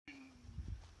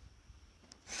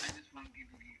want to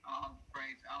give you all the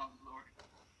praise, all the glory,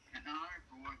 and honor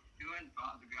for what you're doing,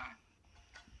 Father God.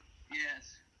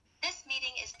 Yes. This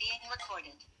meeting is being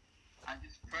recorded. I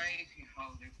just praise you,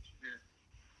 Holy Spirit.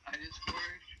 I just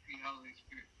worship you, Holy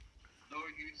Spirit.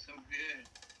 Lord, you're so good.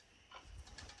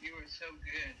 You are so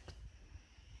good.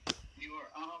 You are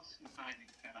awesome, mighty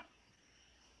God.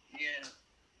 Yes,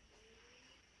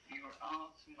 you are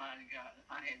awesome, mighty God.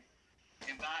 I have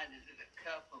invited a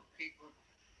couple of people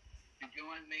to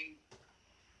join me.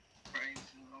 Praise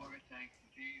the Lord. Thank you,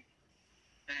 Jesus.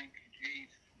 Thank you,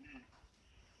 Jesus.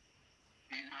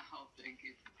 And I hope they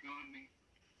get to join me.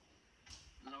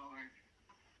 Lord,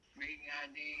 meeting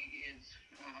ID is,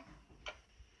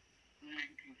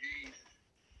 thank you, Jesus.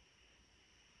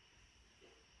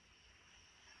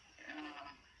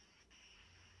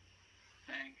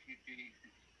 Thank you,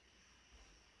 Jesus.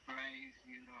 Praise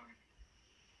you, Lord.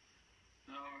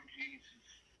 Lord Jesus.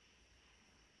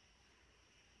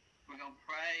 We're going to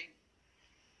pray.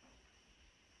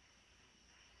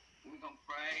 We're going to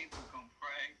pray. We're going to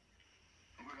pray.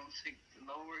 And we're going to seek the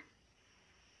Lord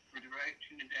for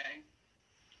direction today.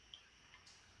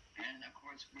 And, of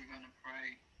course, we're going to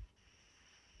pray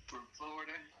for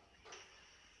Florida.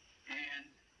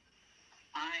 And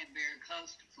I am very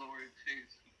close to Florida, too.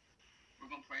 So we're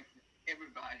going to pray for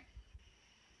everybody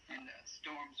in the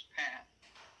storm's path.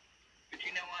 But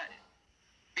you know what?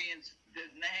 Being the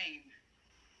name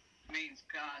means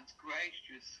God's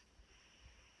gracious.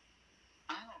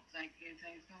 I don't think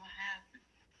anything's going to happen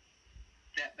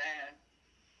that bad.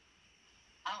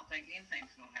 I don't think anything's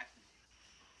going to happen.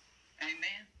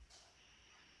 Amen?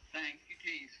 Thank you,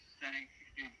 Jesus. Thank you,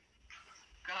 Jesus.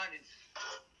 God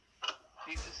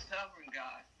He's a sovereign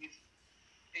God. He's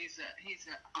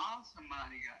an awesome,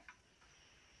 mighty God.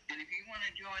 And if you want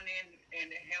to join in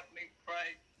and help me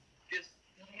pray, just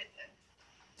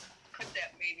put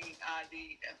that meeting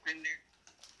ID up in there.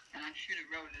 And I should have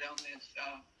wrote it on this.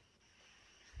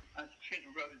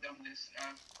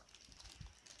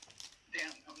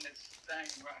 Down on this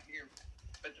thing right here.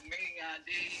 But the meeting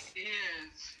ID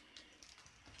is,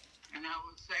 and I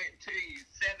will say it to you,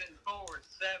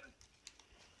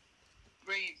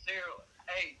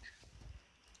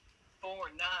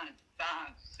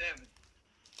 747-308-4957.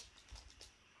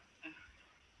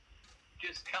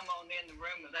 Just come on in the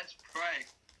room and let's pray.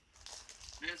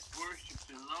 Let's worship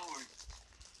the Lord.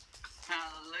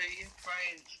 Hallelujah.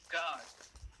 Praise God.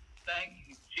 Thank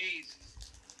you, Jesus.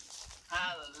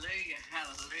 Hallelujah,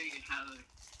 hallelujah, hallelujah.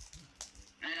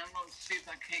 And I'm going to see if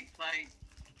I can't play.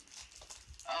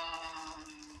 I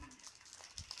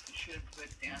should have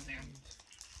put it down there.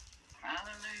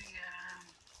 Hallelujah.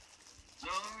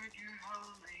 Lord, you're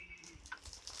holy.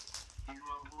 You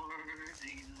are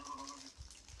worthy, Lord.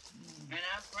 And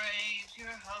I praise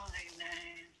your holy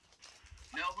name.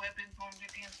 No weapon formed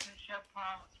against us shall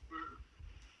prosper.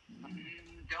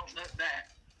 Don't look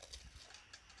back.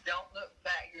 Don't look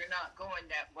back. You're not going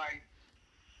that way.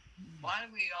 Why do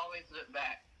we always look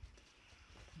back?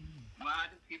 Why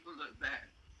do people look back?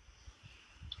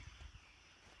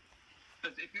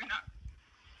 Because if we're not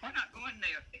going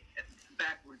there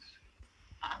backwards.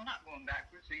 I'm not going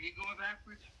backwards. Are you going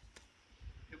backwards?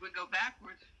 If we go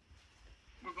backwards,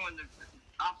 we're going the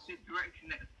opposite direction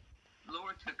that the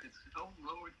Lord took us. Oh,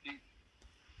 Lord Jesus.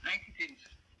 Thank you, Jesus.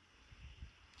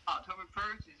 October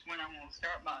 1st is when I'm going to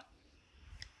start my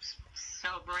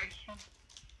celebration.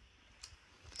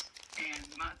 And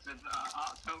the month of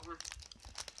October,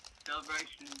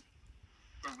 celebration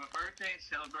for my birthday,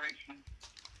 celebrating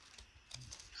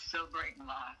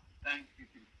life. Thank you,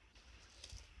 Jesus.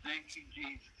 Thank you,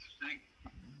 Jesus. Thank you.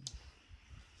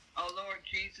 Oh, Lord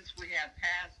Jesus, we have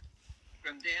passed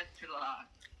from death to life.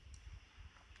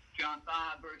 John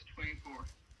 5, verse 24.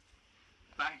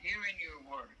 By hearing your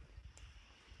word.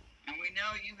 And we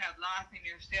know you have life in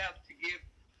yourself to give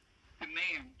to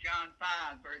man. John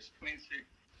 5, verse 26.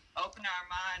 Open our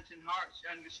minds and hearts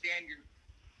to understand your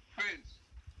truths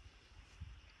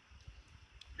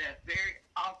that very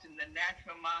often the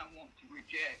natural mind wants to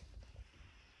reject.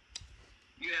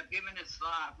 You have given us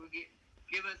life.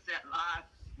 Give us that life,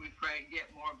 we pray, yet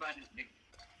more abundantly.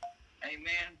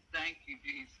 Amen. Thank you,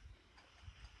 Jesus.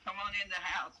 Come on in the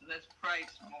house and let's pray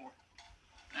some more.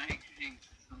 Thank you, Jesus.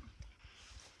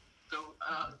 So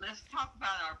let's talk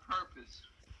about our purpose.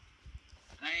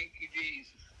 Thank you,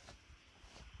 Jesus.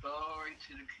 Glory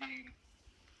to the King.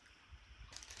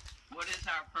 What is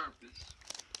our purpose?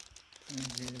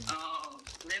 Living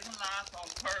life on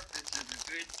purpose is a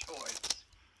good choice.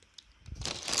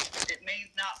 It means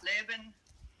not living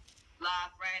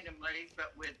life randomly,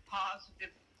 but with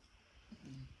positive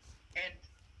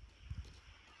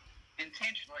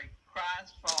intentionally,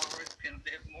 Christ followers can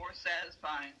live more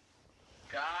satisfying,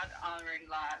 God-honoring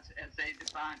lives as they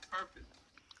define purpose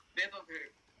biblically,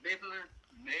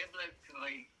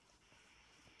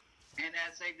 and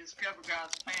as they discover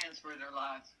God's plans for their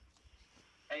lives.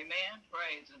 Amen.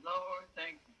 Praise the Lord.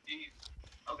 Thank you, Jesus.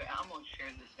 Okay, I'm going to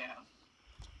share this out.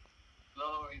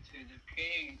 Glory to the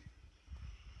King.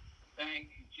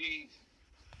 Thank you, Jesus.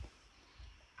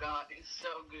 God is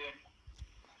so good.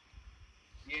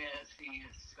 Yes, He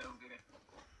is so good.